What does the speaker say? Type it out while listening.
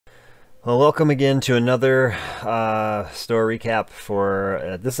Well, welcome again to another store recap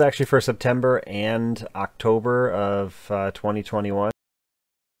for this is actually for September and October of 2021.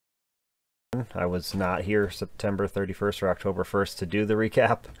 I was not here September 31st or October 1st to do the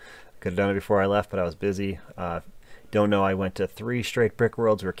recap. Could have done it before I left, but I was busy. Don't know, I went to 3 straight Brick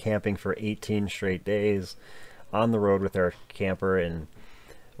Worlds. We were camping for 18 straight days on the road with our camper, and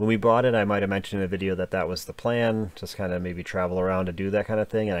when we bought it, I might have mentioned in a video that that was the plan, just kind of maybe travel around to do that kind of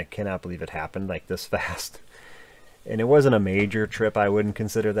thing, and I cannot believe it happened like this fast. And it wasn't a major trip. I wouldn't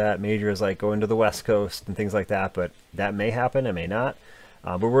consider that. Major is like going to the West Coast and things like that, but that may happen, it may not.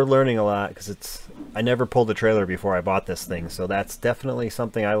 But we're learning a lot because I never pulled a trailer before I bought this thing, so that's definitely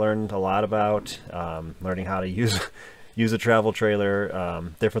something I learned a lot about, learning how to use use a travel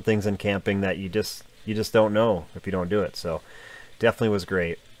trailer, different things in camping that you just don't know if you don't do it. So definitely was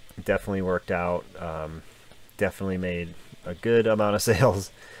great. Definitely worked out. Definitely made a good amount of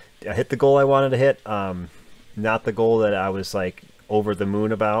sales. I hit the goal I wanted to hit. Not the goal that I was like over the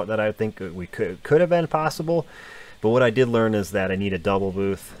moon about, that I think we could have been possible. But what I did learn is that I need a double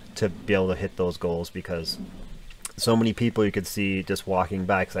booth to be able to hit those goals, because so many people you could see just walking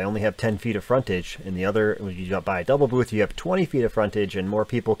by, because I only have 10 feet of frontage, and the other, when you buy a double booth, you have 20 feet of frontage, and more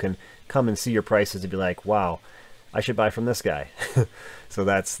people can come and see your prices and be like, wow, I should buy from this guy. So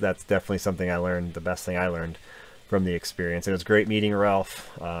that's definitely something I learned, the best thing I learned from the experience. And it was great meeting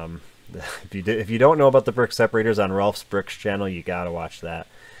Ralph. If you don't know about the brick separators on Ralph's Bricks channel, you gotta watch that.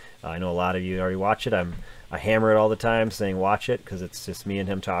 I know a lot of you already watch it. I hammer it all the time saying watch it, because it's just me and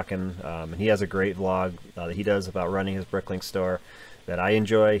him talking. And he has a great vlog that he does about running his Bricklink store that I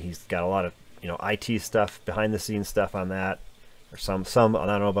enjoy. He's got a lot of IT stuff, behind the scenes stuff on that, or some I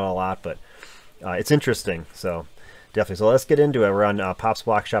don't know about a lot, but it's interesting. So definitely. So let's get into it. We're on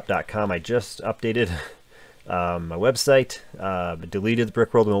popsblockshop.com. I just updated my website, deleted the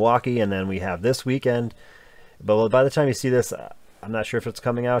Brick World Milwaukee, and then we have this weekend. But by the time you see this, I'm not sure if it's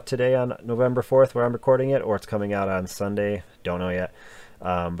coming out today on November 4th where I'm recording it, or it's coming out on Sunday. Don't know yet.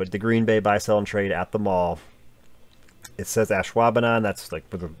 But the Green Bay buy, sell, and trade at the mall. It says Ashwaubenon. That's like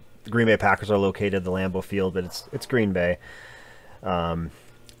where the Green Bay Packers are located, the Lambeau Field, but it's Green Bay.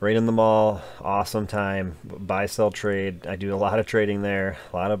 Right in the mall. Awesome time. Buy, sell, trade. I do a lot of trading there.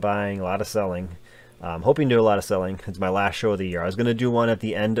 A lot of buying, a lot of selling. Hoping to do a lot of selling. It's my last show of the year. I was going to do one at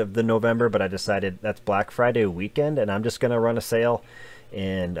the end of the November, but I decided that's Black Friday weekend, and I'm just going to run a sale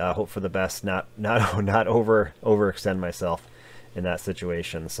and hope for the best, not overextend myself in that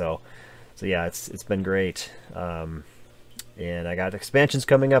situation. So yeah, it's been great. And I got expansions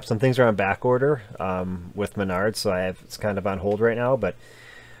coming up. Some things are on back order with Menards, so it's kind of on hold right now, but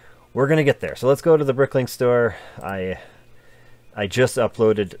we're going to get there. So let's go to the Bricklink store. I just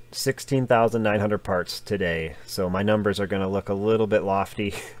uploaded 16,900 parts today, so my numbers are going to look a little bit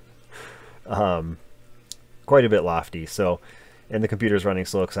lofty, quite a bit lofty. So, and the computer's running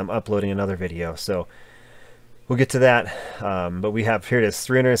slow because I'm uploading another video. So we'll get to that. But we have, here it is,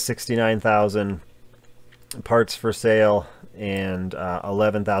 369,000 parts for sale and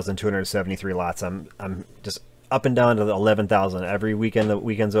 11,273 lots. I'm just up and down to the 11,000 every weekend. The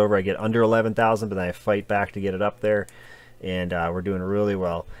weekend's over, I get under 11,000, but then I fight back to get it up there. And we're doing really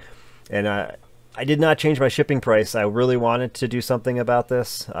well. And I did not change my shipping price. I really wanted to do something about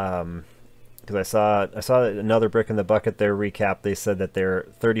this because I saw another Brick in the Bucket, their recap. They said that they're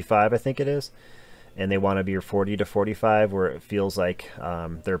 35, I think it is, and they want to be 40 to 45, where it feels like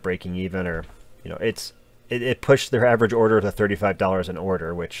they're breaking even, or it pushed their average order to $35 an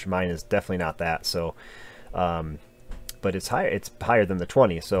order, which mine is definitely not that. So, but it's higher. It's higher than the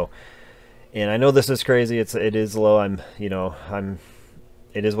 20. So. And I know this is crazy. It is low. It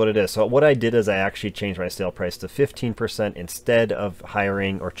is what it is. So what I did is I actually changed my sale price to 15% instead of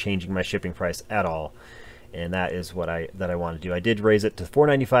hiring or changing my shipping price at all. And that is what I want to do. I did raise it to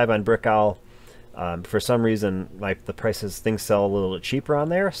 $4.95 on Brickowl. For some reason, the prices, things sell a little cheaper on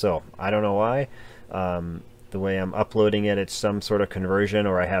there. So I don't know why. The way I'm uploading it, it's some sort of conversion,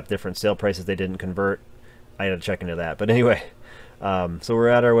 or I have different sale prices they didn't convert. I had to check into that. But anyway. So we're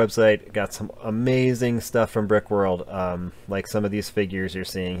at our website, got some amazing stuff from Brick World, like some of these figures you're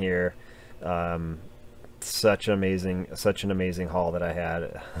seeing here. Such an amazing haul that I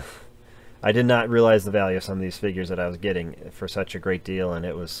had. I did not realize the value of some of these figures that I was getting for such a great deal, and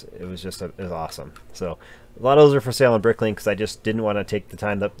it was awesome. So a lot of those are for sale on Bricklink because I just didn't want to take the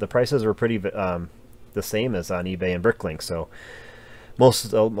time. The prices were pretty the same as on eBay and Bricklink, so a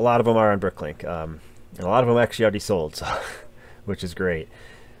lot of them are on Bricklink, and a lot of them actually already sold. So. Which is great.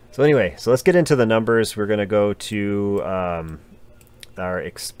 So anyway, so let's get into the numbers. We're going to go to our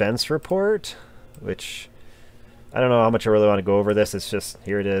expense report, which I don't know how much I really want to go over this. It's just,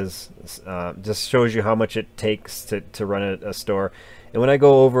 here it is. Just shows you how much it takes to run a store. And when I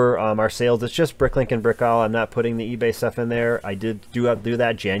go over our sales, it's just Bricklink and Brickowl. I'm not putting the eBay stuff in there. I did do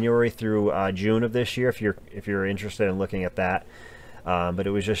that January through June of this year, if you're interested in looking at that. But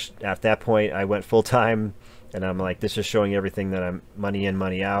it was just, at that point, I went full time, and I'm like, this is showing everything that I'm money in,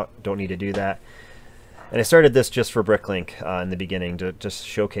 money out. Don't need to do that. And I started this just for Bricklink in the beginning, to just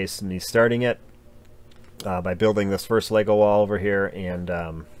showcase me starting it by building this first Lego wall over here, and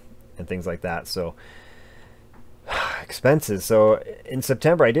things like that. So expenses. So in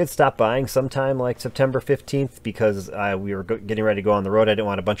September, I did stop buying sometime like September 15th, because we were getting ready to go on the road. I didn't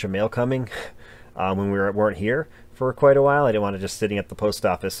want a bunch of mail coming when we weren't here for quite a while. I didn't want it just sitting at the post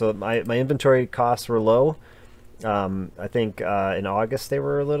office. So my inventory costs were low. I think in August they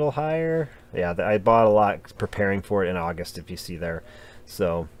were a little higher. Yeah, I bought a lot preparing for it in August, if you see there.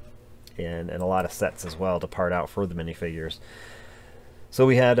 So, and a lot of sets as well to part out for the minifigures. So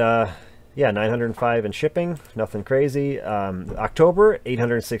we had, yeah, 905 in shipping, nothing crazy. October,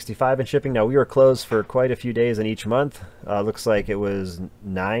 865 in shipping. Now we were closed for quite a few days in each month. Looks like it was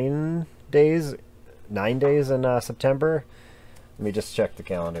 9 days in September. Let me just check the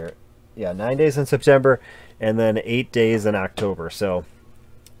calendar. Yeah, 9 days in September, and then 8 days in October. So,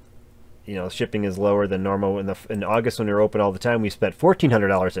 you know, shipping is lower than normal. In August, when we were open all the time, we spent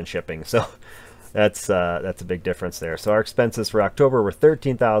 $1,400 in shipping. So that's a big difference there. So our expenses for October were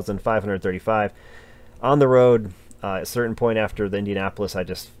 $13,535. On the road, at a certain point after the Indianapolis, I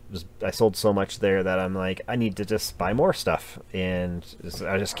sold so much there that I'm like, I need to just buy more stuff. And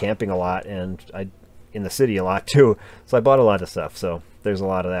I was just camping a lot, and in the city a lot too. So I bought a lot of stuff. So there's a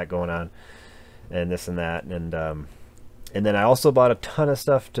lot of that going on, and this and that, and then I also bought a ton of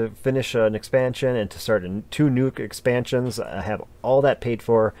stuff to finish an expansion and to start 2 new expansions. I have all that paid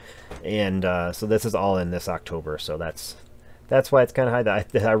for, and so this is all in this October. So that's why it's kind of high.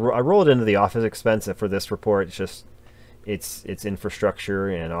 I rolled into the office expense for this report. It's just it's infrastructure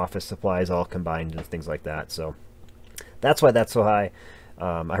and office supplies all combined and things like that. So that's why that's so high.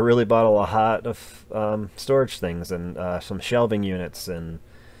 I really bought a lot of storage things and some shelving units, and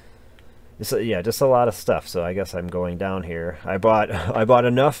yeah, just a lot of stuff. So I guess I'm going down here. I bought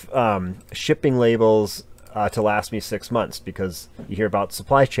enough shipping labels to last me 6 months, because you hear about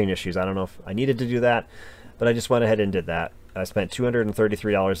supply chain issues. I don't know if I needed to do that, but I just went ahead and did that. I spent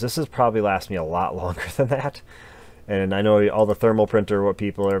 $233. This is probably last me a lot longer than that. And I know all the thermal printer, what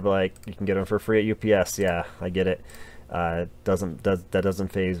people are like, you can get them for free at UPS. Yeah, I get it. That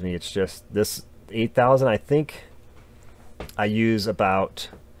doesn't faze me. It's just this 8,000. I think I use about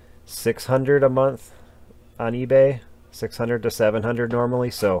 600 a month on eBay, 600 to 700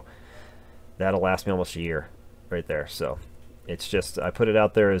 normally. So that'll last me almost a year right there. So it's just, I put it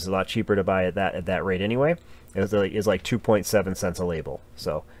out there. It's a lot cheaper to buy at that rate anyway. It's like 2.7 cents a label.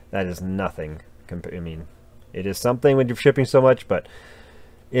 So that is nothing. I mean, it is something when you're shipping so much, but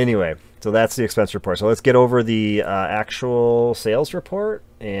anyway, so that's the expense report. So let's get over the actual sales report,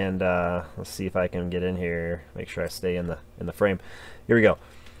 and let's see if I can get in here, make sure I stay in the frame. Here we go.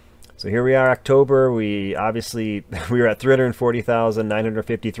 So here we are, October. We obviously we were at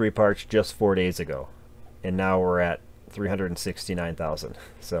 340,953 parts just 4 days ago, and now we're at 369,000.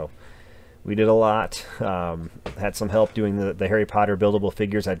 So we did a lot. Had some help doing the Harry Potter buildable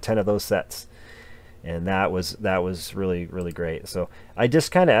figures. I had 10 of those sets, and that was really great. So I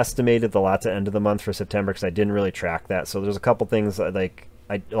just kind of estimated the lots at end of the month for September, because I didn't really track that. So there's a couple things like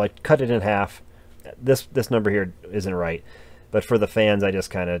I cut it in half. This number here isn't right, but for the fans, I just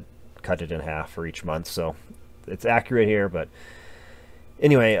kind of cut it in half for each month, so it's accurate here. But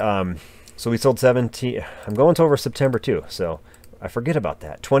anyway, so we sold 17. I'm going to over September too, so I forget about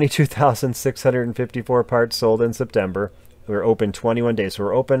that. 22,654 parts sold in September. We were open 21 days, so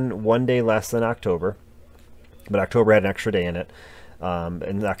we're open 1 day less than October, but October had an extra day in it.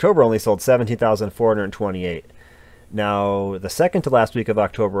 And October only sold 17,428. Now, the second to last week of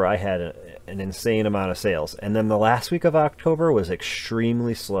October, I had an insane amount of sales. And then the last week of October was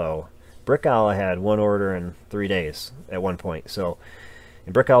extremely slow. Brickowl, I had 1 order in 3 days at one point. So,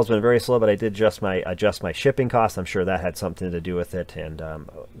 and Brickowl's been very slow, but I did adjust my shipping costs. I'm sure that had something to do with it. And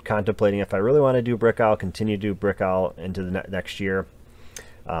contemplating if I really want to do Brickowl, continue to do Brickowl into the next year.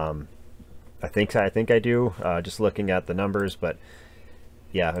 I think I do, just looking at the numbers, but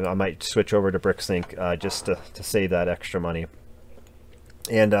yeah, I might switch over to Bricklink just to save that extra money.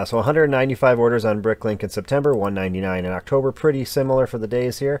 And so 195 orders on Bricklink in September, 199 in October. Pretty similar for the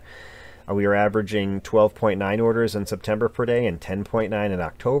days here. We were averaging 12.9 orders in September per day and 10.9 in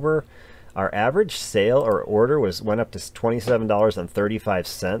October. Our average sale or order went up to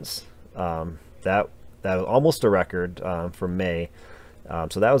 $27.35. That that was almost a record for May.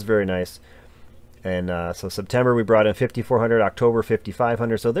 So that was very nice. And so September we brought in 5,400, October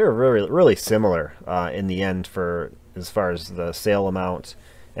 5,500. So they're really similar in the end for as far as the sale amount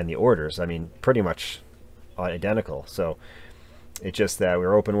and the orders. I mean, pretty much identical. So it's just that we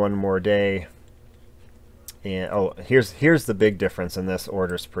were open one more day. And oh, here's the big difference in this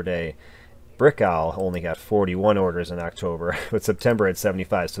orders per day. Brickowl only got 41 orders in October, but September had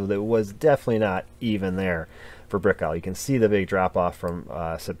 75. So it was definitely not even there for Brickowl. You can see the big drop off from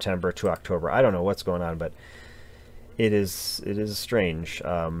September to October. I don't know what's going on, but it is strange.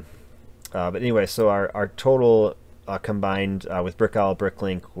 But anyway, so our total combined with Brickowl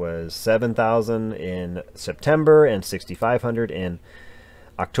Bricklink was 7,000 in September and 6,500 in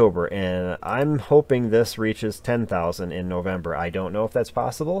October, and I'm hoping this reaches 10,000 in November. I don't know if that's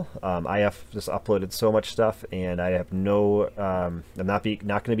possible. I have just uploaded so much stuff, and I have no I'm not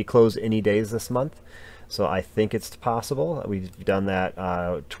going to be closed any days this month, so I think it's possible. We've done that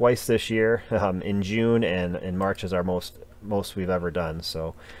twice this year, in June, and in March is our most we've ever done.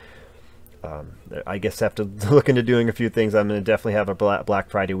 So I guess I have to look into doing a few things. I'm going to definitely have a Black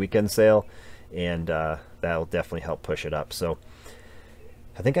Friday weekend sale, and that'll definitely help push it up. So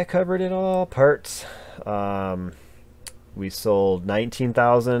I think I covered it all. Parts. We sold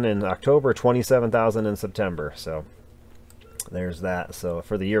 19,000 in October, 27,000 in September. So there's that. So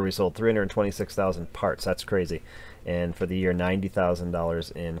for the year, we sold 326,000 parts. That's crazy. And for the year,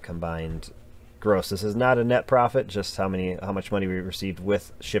 $90,000 in combined gross. This is not a net profit, just how much money we received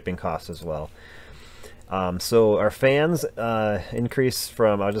with shipping costs as well. So our fans increased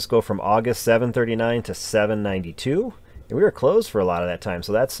from, I'll just go from August 739 to 792. And we were closed for a lot of that time,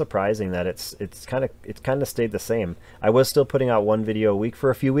 so that's surprising that it's kind of stayed the same. I was still putting out one video a week for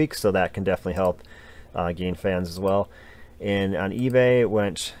a few weeks, so that can definitely help gain fans as well. And on eBay, it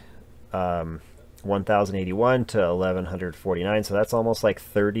went 1,081 to 1,149, so that's almost like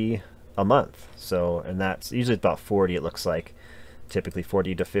 30 a month. So, and that's usually about 40. It looks like typically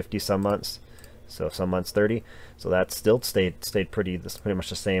 40 to 50 some months. So some months 30. So that still stayed pretty much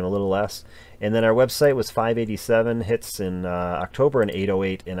the same, a little less. And then our website was 587 hits in October and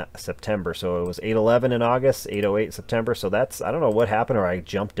 808 in September. So it was 811 in August, 808 in September. So that's, I don't know what happened, or I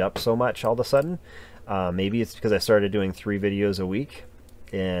jumped up so much all of a sudden. Maybe it's because I started doing 3 videos a week,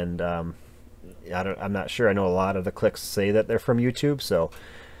 and I'm not sure. I know a lot of the clicks say that they're from YouTube, so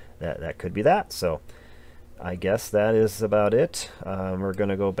that could be that. So I guess that is about it. We're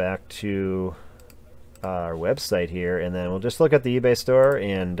gonna go back to our website here, and then we'll just look at the eBay store.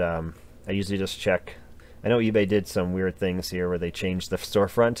 And I usually just check. I know eBay did some weird things here where they changed the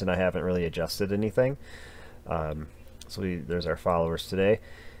storefront, and I haven't really adjusted anything. There's our followers today,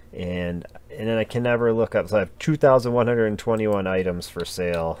 and then I can never look up. So I have 2,121 items for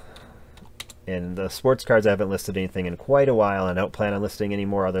sale, and the sports cards I haven't listed anything in quite a while, and I don't plan on listing any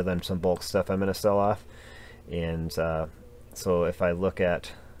more other than some bulk stuff I'm going to sell off. And so if I look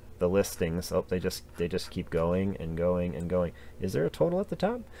at the listings, oh, they just keep going and going and going. Is there a total at the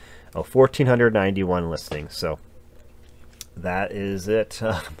top? Oh, 1,491 listings. So that is it.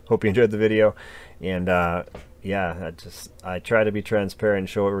 Hope you enjoyed the video, and yeah, I try to be transparent and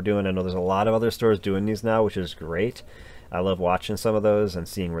show what we're doing. I know there's a lot of other stores doing these now, which is great. I love watching some of those and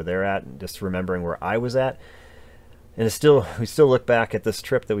seeing where they're at, and just remembering where I was at. And we still look back at this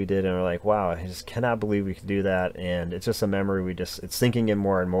trip that we did, and we're like, wow, I just cannot believe we could do that. And it's just a memory. It's sinking in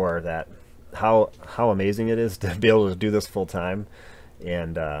more and more that how amazing it is to be able to do this full time,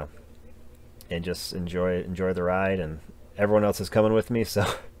 and just enjoy the ride. And everyone else is coming with me, so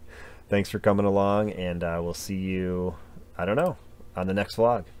thanks for coming along, and we'll see you, I don't know, on the next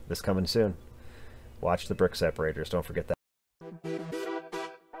vlog. This coming soon. Watch the brick separators. Don't forget that.